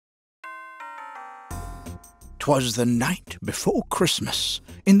'Twas the night before Christmas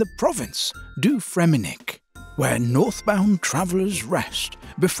in the province du Fremennik, where northbound travellers rest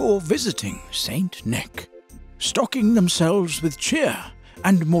before visiting Saint Nick, stocking themselves with cheer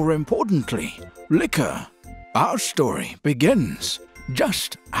and, more importantly, liquor. Our story begins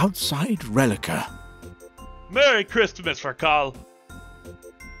just outside Relica. Merry Christmas, Rakkal.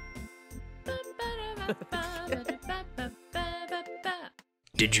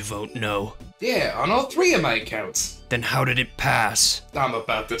 Did you vote no? Yeah, on all 3 of my accounts. Then how did it pass? I'm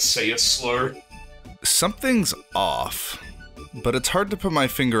about to say a slur. Something's off, but it's hard to put my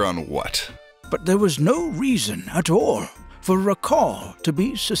finger on what. But there was no reason at all for Rakkal to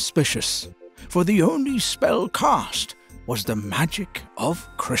be suspicious, for the only spell cast was the magic of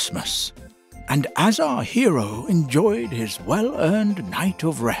Christmas. And as our hero enjoyed his well-earned night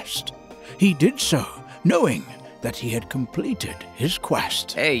of rest, he did so knowing that he had completed his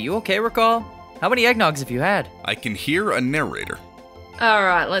quest. Hey, you okay, Rakkal? How many eggnogs have you had? I can hear a narrator.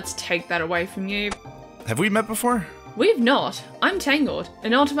 Alright, let's take that away from you. Have we met before? We've not. I'm Tangled,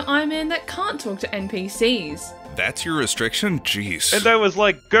 an ultimate Ironman that can't talk to NPCs. That's your restriction? Jeez. And I was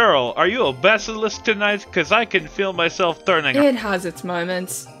like, girl, are you a basilisk tonight? Cause I can feel myself turning. It has its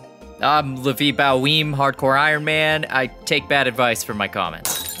moments. I'm Levi Bowweem, hardcore Ironman. I take bad advice from my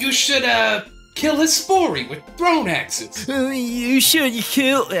comments. You should, kill his spory with thrown axes. You should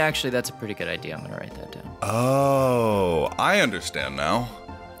kill... Actually, that's a pretty good idea. I'm gonna write that down. Oh, I understand now.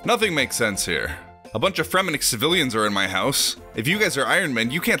 Nothing makes sense here. A bunch of fremennik civilians are in my house. If you guys are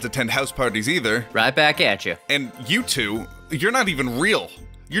Ironmen, you can't attend house parties either. Right back at you. And you two, you're not even real.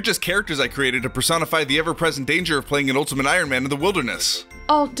 You're just characters I created to personify the ever-present danger of playing an ultimate Ironman in the wilderness.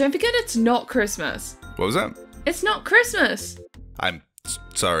 Oh, don't forget it's not Christmas. What was that? It's not Christmas. I'm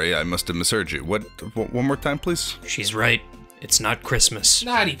sorry, I must have misheard you. What, one more time, please? She's right. It's not Christmas.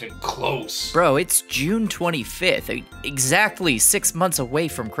 Not even close. Bro, it's June 25th. Exactly 6 months away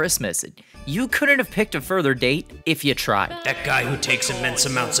from Christmas. You couldn't have picked a further date if you tried. That guy who takes immense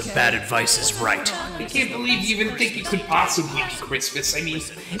amounts of bad advice is right. I can't believe you even think it could possibly be Christmas. I mean...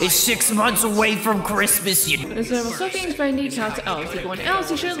 It's 6 months away from Christmas, you... There's no more stockings, but I need to to elves. Everyone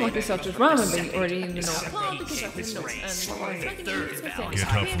else, you shouldn't lock yourself to ramen, but you're already in the North Pole because that's the North. Get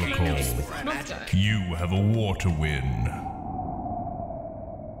up, Rakkal. You have a war to win.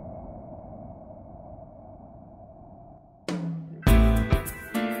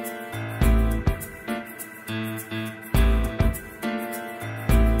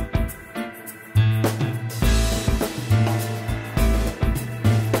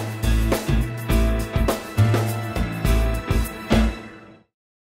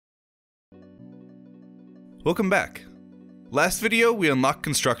 Welcome back. Last video, we unlocked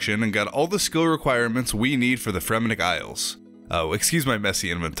construction and got all the skill requirements we need for the Fremennik Isles. Oh, excuse my messy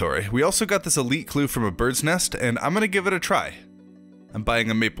inventory. We also got this elite clue from a bird's nest, and I'm gonna give it a try. I'm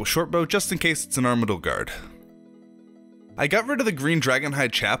buying a maple shortbow just in case it's an armadillo guard. I got rid of the green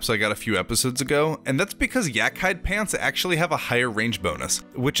dragonhide chaps I got a few episodes ago, and that's because yakhide pants actually have a higher range bonus,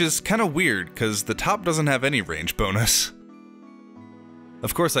 which is kinda weird, because the top doesn't have any range bonus.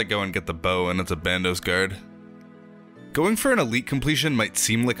 Of course I go and get the bow, and it's a bandos guard. Going for an elite completion might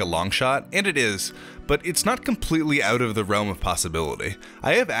seem like a long shot, and it is, but it's not completely out of the realm of possibility.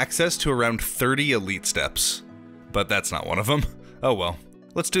 I have access to around 30 elite steps, but that's not one of them. Oh well,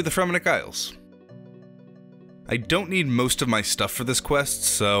 let's do the Fremennik Isles. I don't need most of my stuff for this quest,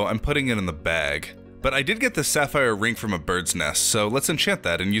 so I'm putting it in the bag. But I did get the sapphire ring from a bird's nest, so let's enchant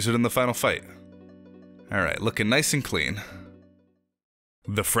that and use it in the final fight. Alright, looking nice and clean.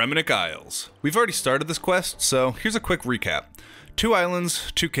 The Fremennik Isles. We've already started this quest, so here's a quick recap. 2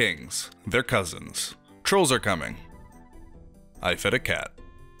 islands, 2 kings. They're cousins. Trolls are coming. I fed a cat.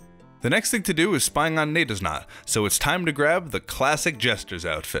 The next thing to do is spying on Nadasnot, so it's time to grab the classic Jester's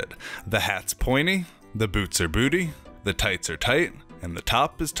outfit. The hat's pointy, the boots are booty, the tights are tight, and the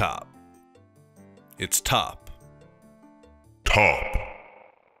top is top. It's top. Top.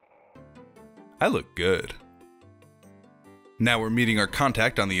 I look good. Now we're meeting our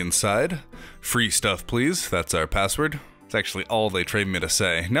contact on the inside. Free stuff, please. That's our password. It's actually all they trained me to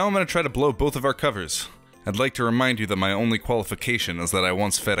say. Now I'm going to try to blow both of our covers. I'd like to remind you that my only qualification is that I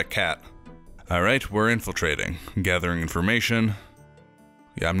once fed a cat. Alright, we're infiltrating. Gathering information.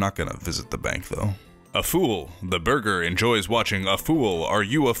 Yeah, I'm not going to visit the bank, though. A fool. The burger enjoys watching a fool. Are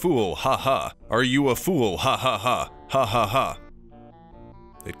you a fool? Ha ha. Are you a fool? Ha ha ha. Ha ha ha.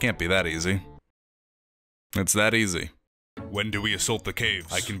 It can't be that easy. It's that easy. When do we assault the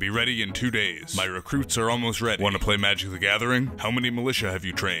caves? I can be ready in 2 days. My recruits are almost ready. Want to play Magic the Gathering? How many militia have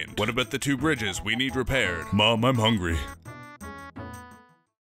you trained? What about the 2 bridges? We need repaired. Mom, I'm hungry.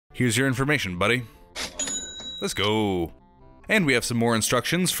 Here's your information, buddy. Let's go. And we have some more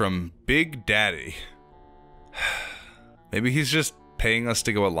instructions from Big Daddy. Maybe he's just paying us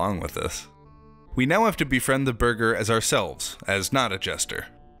to go along with this. We now have to befriend the burger as ourselves, as not a jester.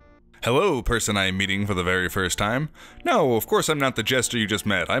 Hello, person I am meeting for the very first time. No, of course I'm not the jester you just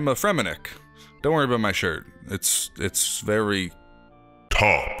met. I'm a fremennik. Don't worry about my shirt. It's very...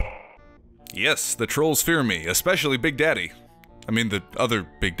 top. Yes, the trolls fear me, especially Big Daddy. I mean the other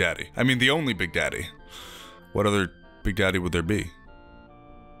Big Daddy. I mean the only Big Daddy. What other Big Daddy would there be?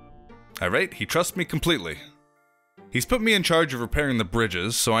 Alright, he trusts me completely. He's put me in charge of repairing the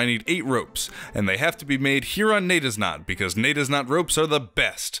bridges, so I need 8 ropes, and they have to be made here on Nadasnot, because Nadasnot ropes are the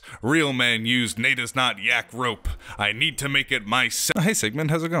best. Real men use Nadasnot yak rope. I need to make it myself. Hey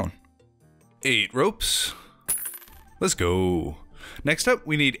Sigmund, how's it going? 8 ropes. Let's go. Next up,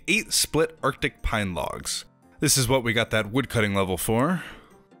 we need 8 split Arctic pine logs. This is what we got that woodcutting level for.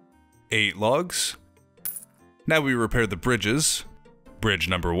 8 logs. Now we repair the bridges. Bridge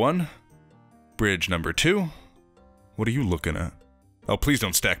number 1. Bridge number 2. What are you looking at? Oh, please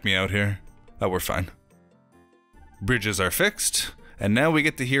don't stack me out here. Oh, we're fine. Bridges are fixed, and now we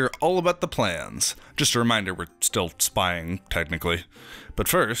get to hear all about the plans. Just a reminder, we're still spying, technically. But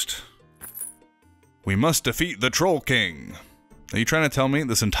first, we must defeat the Troll King. Are you trying to tell me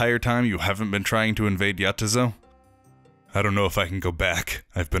this entire time you haven't been trying to invade Yatazo? I don't know if I can go back.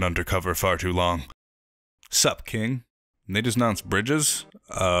 I've been undercover far too long. Sup, King? Nadasnot's bridges?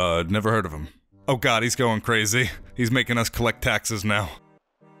 Never heard of him. Oh god, he's going crazy. He's making us collect taxes now.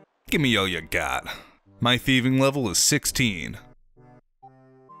 Give me all you got. My thieving level is 16.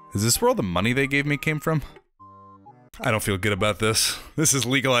 Is this where all the money they gave me came from? I don't feel good about this. This is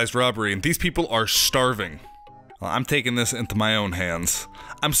legalized robbery, and these people are starving. Well, I'm taking this into my own hands.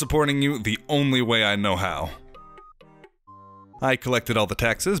 I'm supporting you the only way I know how. I collected all the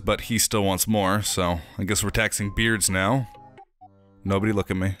taxes, but he still wants more, so I guess we're taxing beards now. Nobody look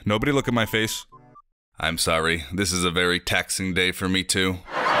at me. Nobody look at my face. I'm sorry. This is a very taxing day for me too.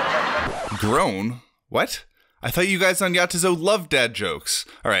 Grown? What? I thought you guys on Yatazo loved dad jokes.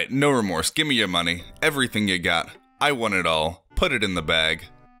 Alright, no remorse. Give me your money. Everything you got. I want it all. Put it in the bag.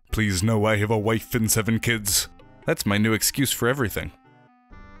 Please know I have a wife and 7 kids. That's my new excuse for everything.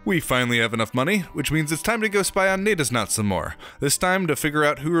 We finally have enough money, which means it's time to go spy on Nadasnot some more. This time to figure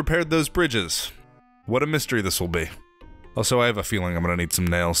out who repaired those bridges. What a mystery this will be. Also, I have a feeling I'm gonna need some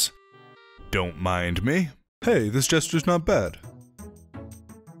nails. Don't mind me. Hey, this gesture's not bad.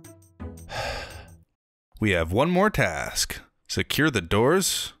 We have one more task. Secure the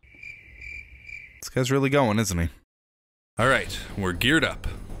doors. This guy's really going, isn't he? Alright, we're geared up.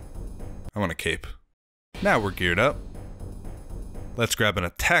 I want a cape. Now we're geared up. Let's grab an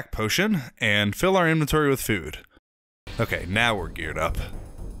attack potion and fill our inventory with food. Okay, now we're geared up.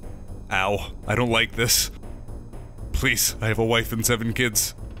 Ow, I don't like this. Please, I have a wife and 7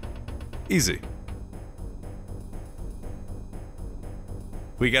 kids. Easy.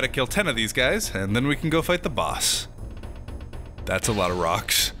 We gotta kill 10 of these guys, and then we can go fight the boss. That's a lot of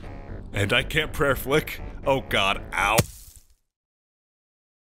rocks. And I can't prayer flick. Oh god, ow.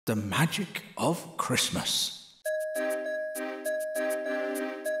 The magic of Christmas.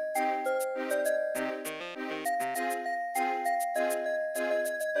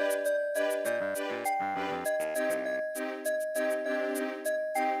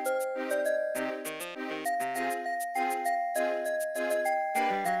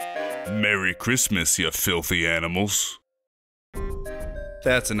 Merry Christmas, you filthy animals.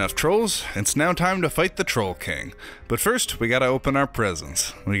 That's enough trolls. It's now time to fight the Troll King. But first, we gotta open our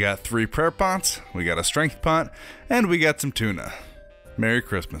presents. We got 3 prayer pots, we got a strength pot, and we got some tuna. Merry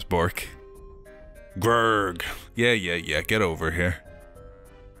Christmas, Bork. Grrg. Yeah, get over here.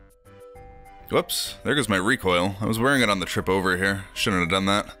 Whoops, there goes my recoil. I was wearing it on the trip over here. Shouldn't have done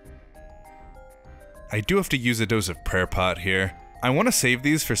that. I do have to use a dose of prayer pot here. I want to save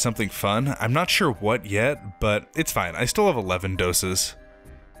these for something fun. I'm not sure what yet, but it's fine. I still have 11 doses.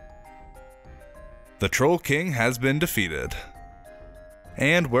 The Troll King has been defeated.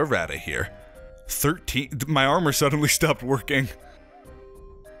 And we're outta here. 13. My armor suddenly stopped working.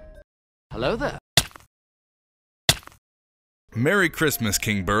 Hello there. Merry Christmas,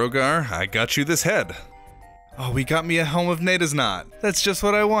 King Beauregard. I got you this head. Oh, we got me a helm of Nadasnot. That's just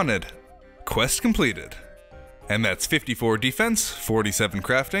what I wanted. Quest completed. And that's 54 defense, 47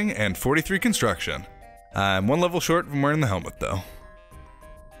 crafting, and 43 construction. I'm 1 level short from wearing the helmet though.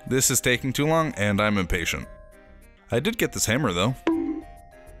 This is taking too long, and I'm impatient. I did get this hammer though.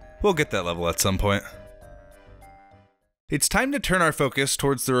 We'll get that level at some point. It's time to turn our focus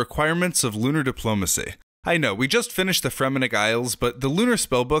towards the requirements of lunar diplomacy. I know, we just finished the Fremennik Isles, but the Lunar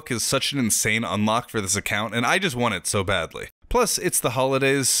Spellbook is such an insane unlock for this account, and I just want it so badly. Plus, it's the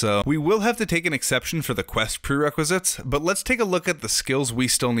holidays, so we will have to take an exception for the quest prerequisites, but let's take a look at the skills we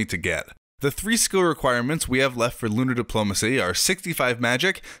still need to get. The 3 skill requirements we have left for Lunar Diplomacy are 65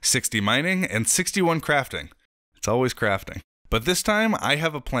 magic, 60 mining, and 61 crafting. It's always crafting. But this time, I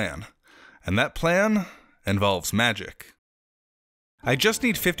have a plan. And that plan involves magic. I just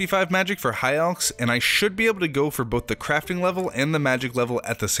need 55 magic for High Elks, and I should be able to go for both the crafting level and the magic level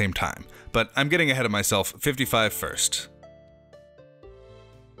at the same time. But I'm getting ahead of myself, 55 first.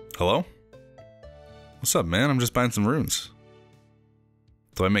 Hello? What's up, man? I'm just buying some runes.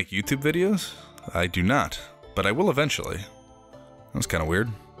 Do I make YouTube videos? I do not, but I will eventually. That was kind of weird.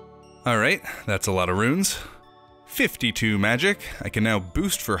 Alright, that's a lot of runes. 52 magic, I can now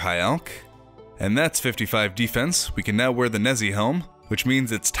boost for High Elk. And that's 55 defense, we can now wear the Nezi helm, which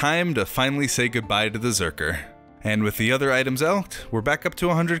means it's time to finally say goodbye to the Zerker. And with the other items elked, we're back up to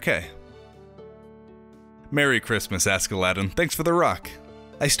 100k. Merry Christmas, Ask Aladdin, thanks for the rock.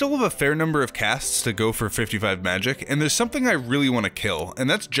 I still have a fair number of casts to go for 55 magic, and there's something I really want to kill, and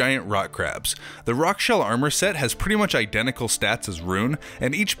that's giant rock crabs. The rock shell armor set has pretty much identical stats as Rune,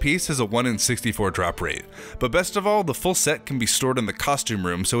 and each piece has a 1 in 64 drop rate. But best of all, the full set can be stored in the costume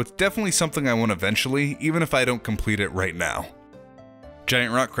room, so it's definitely something I want eventually, even if I don't complete it right now.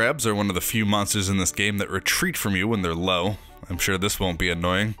 Giant rock crabs are one of the few monsters in this game that retreat from you when they're low. I'm sure this won't be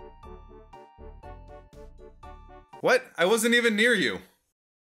annoying. What? I wasn't even near you.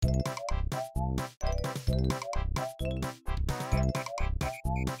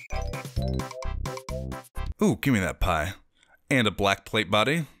 Ooh, give me that pie. And a black plate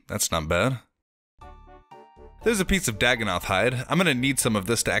body. That's not bad. There's a piece of Dagonoth hide. I'm gonna need some of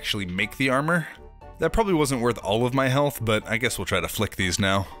this to actually make the armor. That probably wasn't worth all of my health, but I guess we'll try to flick these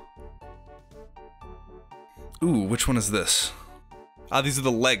now. Ooh, which one is this? Ah, these are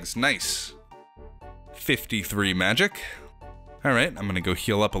the legs. Nice. 53 magic. Alright, I'm gonna go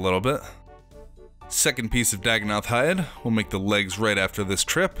heal up a little bit. Second piece of Dagonoth hide. We'll make the legs right after this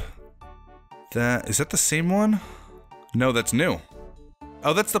trip. Is that the same one? No, that's new.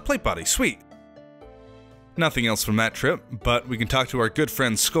 Oh, that's the plate body, sweet. Nothing else from that trip, but we can talk to our good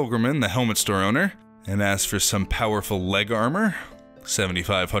friend Skullgrimman, the helmet store owner, and ask for some powerful leg armor.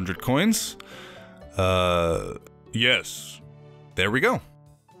 7,500 coins. Yes. There we go.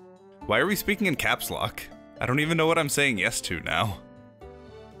 Why are we speaking in caps lock? I don't even know what I'm saying yes to now.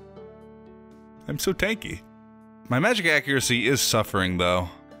 I'm so tanky. My magic accuracy is suffering though.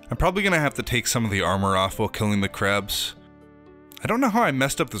 I'm probably gonna have to take some of the armor off while killing the crabs. I don't know how I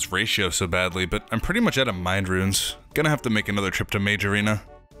messed up this ratio so badly, but I'm pretty much out of mind runes. Gonna have to make another trip to Mage Arena.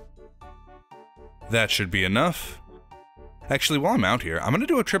 That should be enough. Actually, while I'm out here, I'm gonna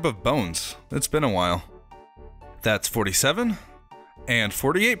do a trip of bones. It's been a while. That's 47, and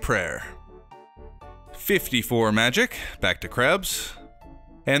 48 prayer. 54 magic, back to crabs.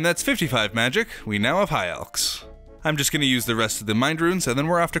 And that's 55 magic, we now have High Elks. I'm just gonna use the rest of the mind runes and then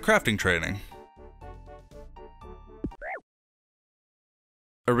we're off to crafting training.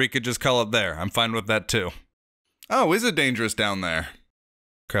 Or we could just call it there, I'm fine with that too. Oh, is it dangerous down there?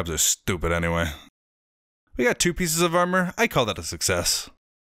 Crabs are stupid anyway. We got 2 pieces of armor, I call that a success.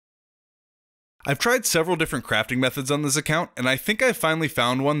 I've tried several different crafting methods on this account, and I think I finally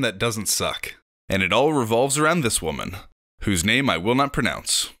found one that doesn't suck. And it all revolves around this woman, whose name I will not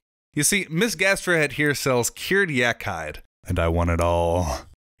pronounce. You see, Miss Gastrohead here sells cured yak hide, and I want it all.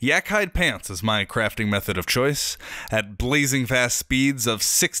 Yak hide pants is my crafting method of choice, at blazing fast speeds of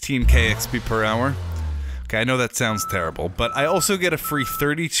 16k XP per hour. Okay, I know that sounds terrible, but I also get a free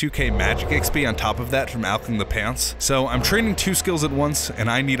 32k magic XP on top of that from alching the pants, so I'm training 2 skills at once, and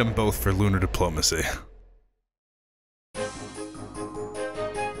I need them both for Lunar Diplomacy.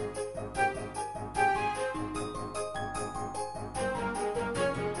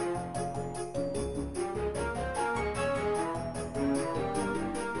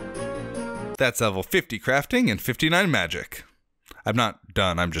 That's level 50 crafting and 59 magic. I'm not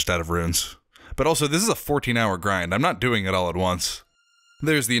done, I'm just out of runes. But also, this is a 14-hour grind, I'm not doing it all at once.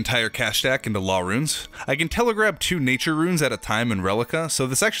 There's the entire cash stack into law runes. I can telegrab 2 nature runes at a time in Relica, so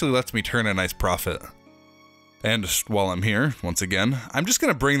this actually lets me turn a nice profit. And while I'm here, once again, I'm just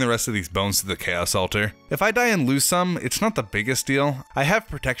gonna bring the rest of these bones to the Chaos Altar. If I die and lose some, it's not the biggest deal. I have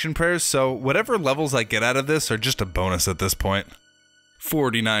protection prayers, so whatever levels I get out of this are just a bonus at this point.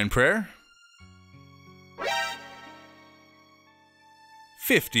 49 prayer.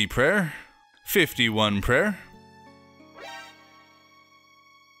 50 prayer. 51 prayer.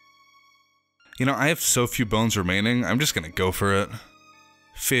 You know, I have so few bones remaining, I'm just gonna go for it.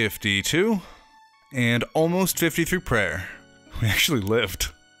 52. and almost 50 through prayer. We actually lived.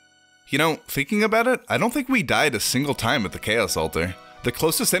 You know, thinking about it, I don't think we died a single time at the Chaos Altar. The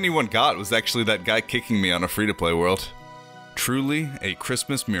closest anyone got was actually that guy kicking me on a free-to-play world. Truly a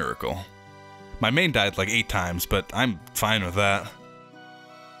Christmas miracle. My main died like 8 times, but I'm fine with that.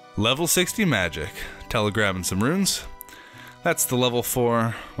 Level 60 magic. Telegram and some runes. That's the level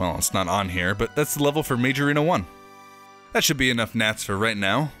for, well, it's not on here, but that's the level for Major Arena 1. That should be enough nats for right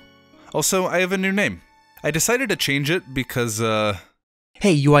now. Also, I have a new name. I decided to change it because,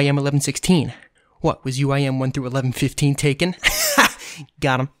 Hey, UIM 1116. What, was UIM 1 through 1115 taken? Ha!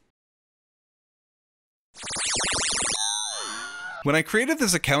 Got him. When I created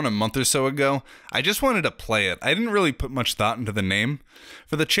this account a month or so ago, I just wanted to play it. I didn't really put much thought into the name.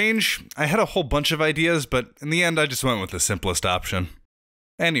 For the change, I had a whole bunch of ideas, but in the end I just went with the simplest option.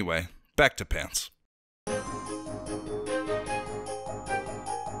 Anyway, back to pants.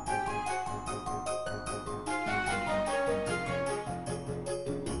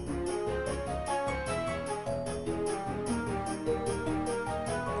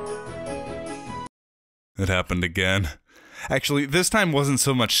 It happened again. Actually, this time wasn't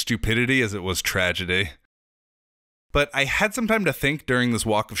so much stupidity as it was tragedy. But I had some time to think during this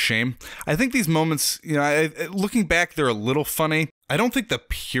walk of shame. I think these moments, you know, looking back, they're a little funny. I don't think the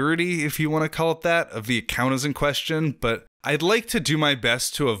purity, if you want to call it that, of the account is in question, but I'd like to do my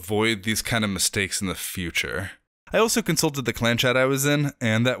best to avoid these kind of mistakes in the future. I also consulted the clan chat I was in,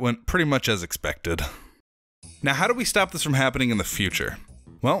 and that went pretty much as expected. Now, how do we stop this from happening in the future?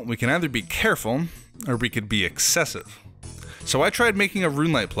 Well, we can either be careful, or we could be excessive. So I tried making a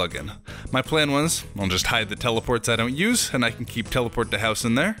RuneLite plugin. My plan was, I'll just hide the teleports I don't use, and I can keep teleport to house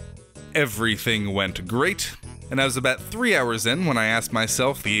in there. Everything went great, and I was about 3 hours in when I asked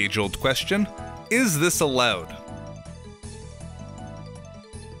myself the age-old question, is this allowed?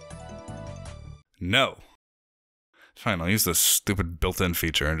 No. Fine, I'll use this stupid built-in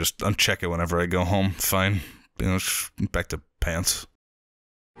feature and just uncheck it whenever I go home. Fine. You know, back to pants.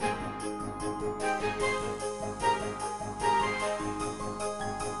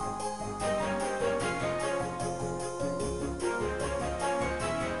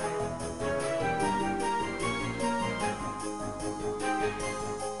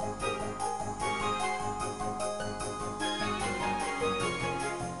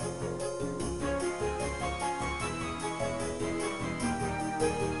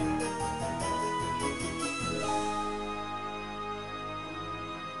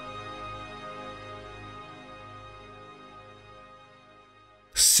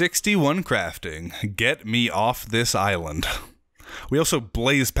 "61 crafting. Get me off this island." We also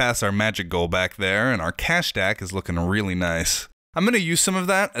blazed past our magic goal back there, and our cash stack is looking really nice. I'm going to use some of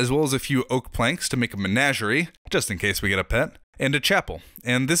that, as well as a few oak planks to make a menagerie, just in case we get a pet, and a chapel.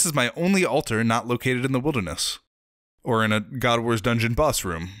 And this is my only altar not located in the wilderness. Or in a God Wars dungeon boss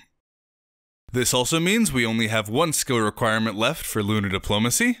room. This also means we only have one skill requirement left for lunar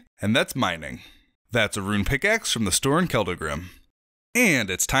diplomacy, and that's mining. That's a rune pickaxe from the store in Keldogrim. And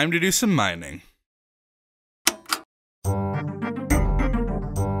it's time to do some mining.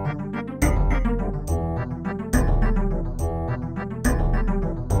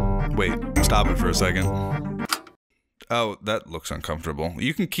 Wait, stop it for a second. Oh, that looks uncomfortable.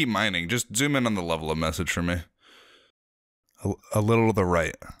 You can keep mining, just zoom in on the level of message for me. A little to the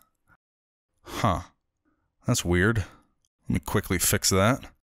right. Huh. That's weird. Let me quickly fix that.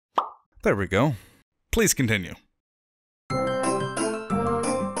 There we go. Please continue.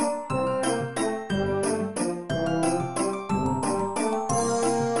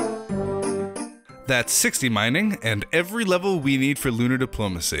 That's 60 mining, and every level we need for lunar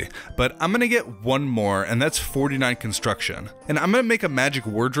diplomacy. But I'm gonna get one more, and that's 49 construction. And I'm gonna make a magic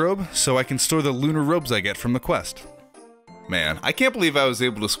wardrobe, so I can store the lunar robes I get from the quest. Man, I can't believe I was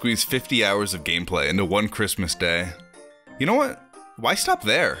able to squeeze 50 hours of gameplay into one Christmas day. You know what? Why stop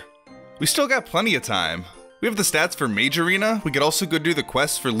there? We still got plenty of time. We have the stats for Major Arena, we could also go do the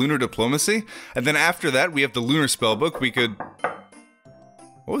quest for lunar diplomacy, and then after that we have the lunar spellbook, we could...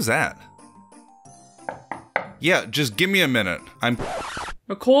 What was that? Yeah, just give me a minute.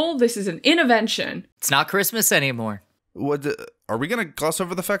 Recall, this is an intervention. It's not Christmas anymore. What? Are we gonna gloss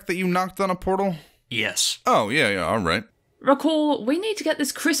over the fact that you knocked on a portal? Yes. Oh, yeah, alright. Recall, we need to get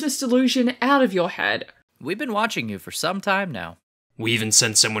this Christmas delusion out of your head. We've been watching you for some time now. We even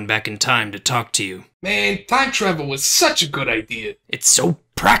sent someone back in time to talk to you. Man, time travel was such a good idea. It's so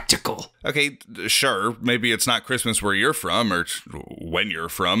practical. Okay, sure, maybe it's not Christmas where you're from, or when you're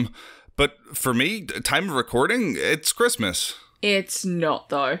from, but for me, time of recording, it's Christmas. It's not,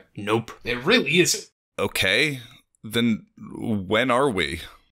 though. Nope. It really isn't. Okay, then when are we?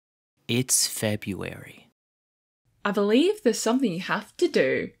 It's February. I believe there's something you have to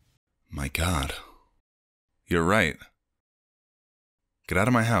do. My God. You're right. Get out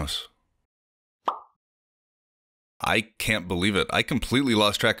of my house. I can't believe it. I completely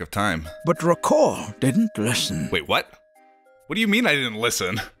lost track of time. But Rakkal didn't listen. Wait, what? What do you mean I didn't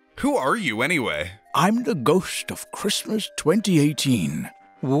listen? Who are you anyway? I'm the ghost of Christmas 2018.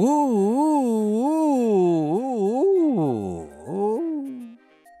 Woo!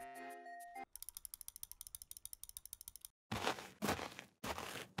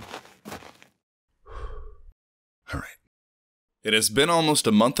 Alright. It has been almost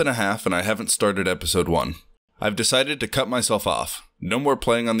a month and a half and I haven't started episode 1. I've decided to cut myself off. No more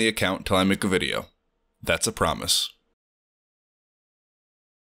playing on the account till I make a video. That's a promise.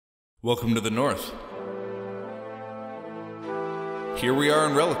 Welcome to the North. Here we are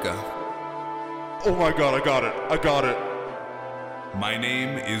in Relica. Oh my god, I got it. I got it. My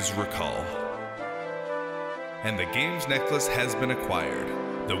name is Rakkal. And the game's necklace has been acquired.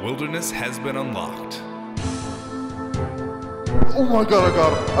 The wilderness has been unlocked. Oh my god, I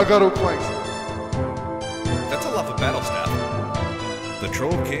got it. I got it planks. That's a lava battle staff. The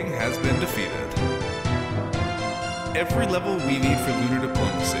Troll King has been defeated. Every level we need for lunar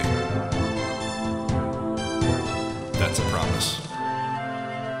diplomacy. That's a promise.